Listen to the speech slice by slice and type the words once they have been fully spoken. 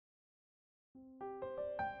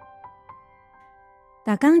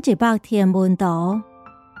逐天一百天文图，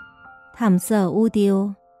探索宇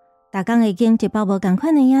宙。逐天会经一百无同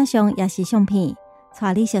款的影像，也是相片，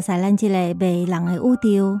带你熟悉咱这个迷人的宇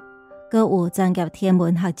宙。阁有专业天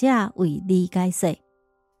文学者为你解说。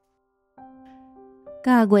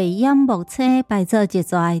甲月掩木星排做一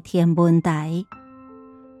逝天文台。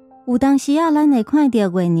有当时咱会看到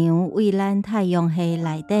月亮为咱太阳系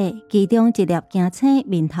内底其中一粒行星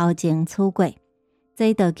面头前处过，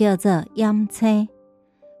这就叫做掩星。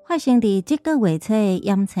发生伫这个月初的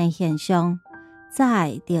掩星现象，早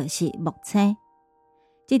就是木星。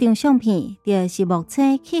这张相片就是木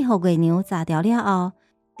星去互月亮炸掉了后，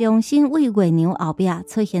重新为月亮后壁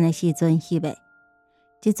出现的时阵翕的。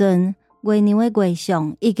这阵月亮的月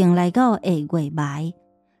相已经来到下月埋，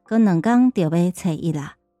搁2天就要初一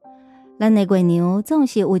啦。咱的月亮总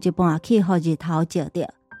是有一半去互日头照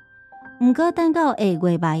着，毋过等到下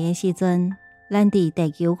月埋的时阵，咱伫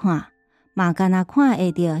地球看，嘛敢若看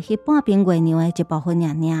会到迄半边月亮的一部分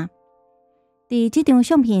尔。伫这张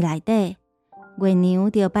相片内底，月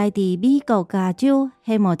亮就摆伫美国加州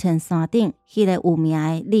黑摩顿山顶迄个有名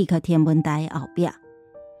的利克天文台后壁。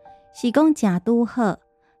是讲正拄好，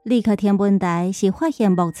利克天文台是发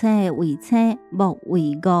现木星的卫星木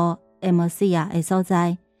卫5 MCR 的所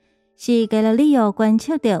在，是加勒利欧观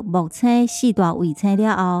测到木星4大卫星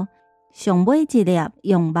了后，上尾一粒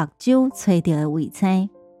用目睭找到的卫星。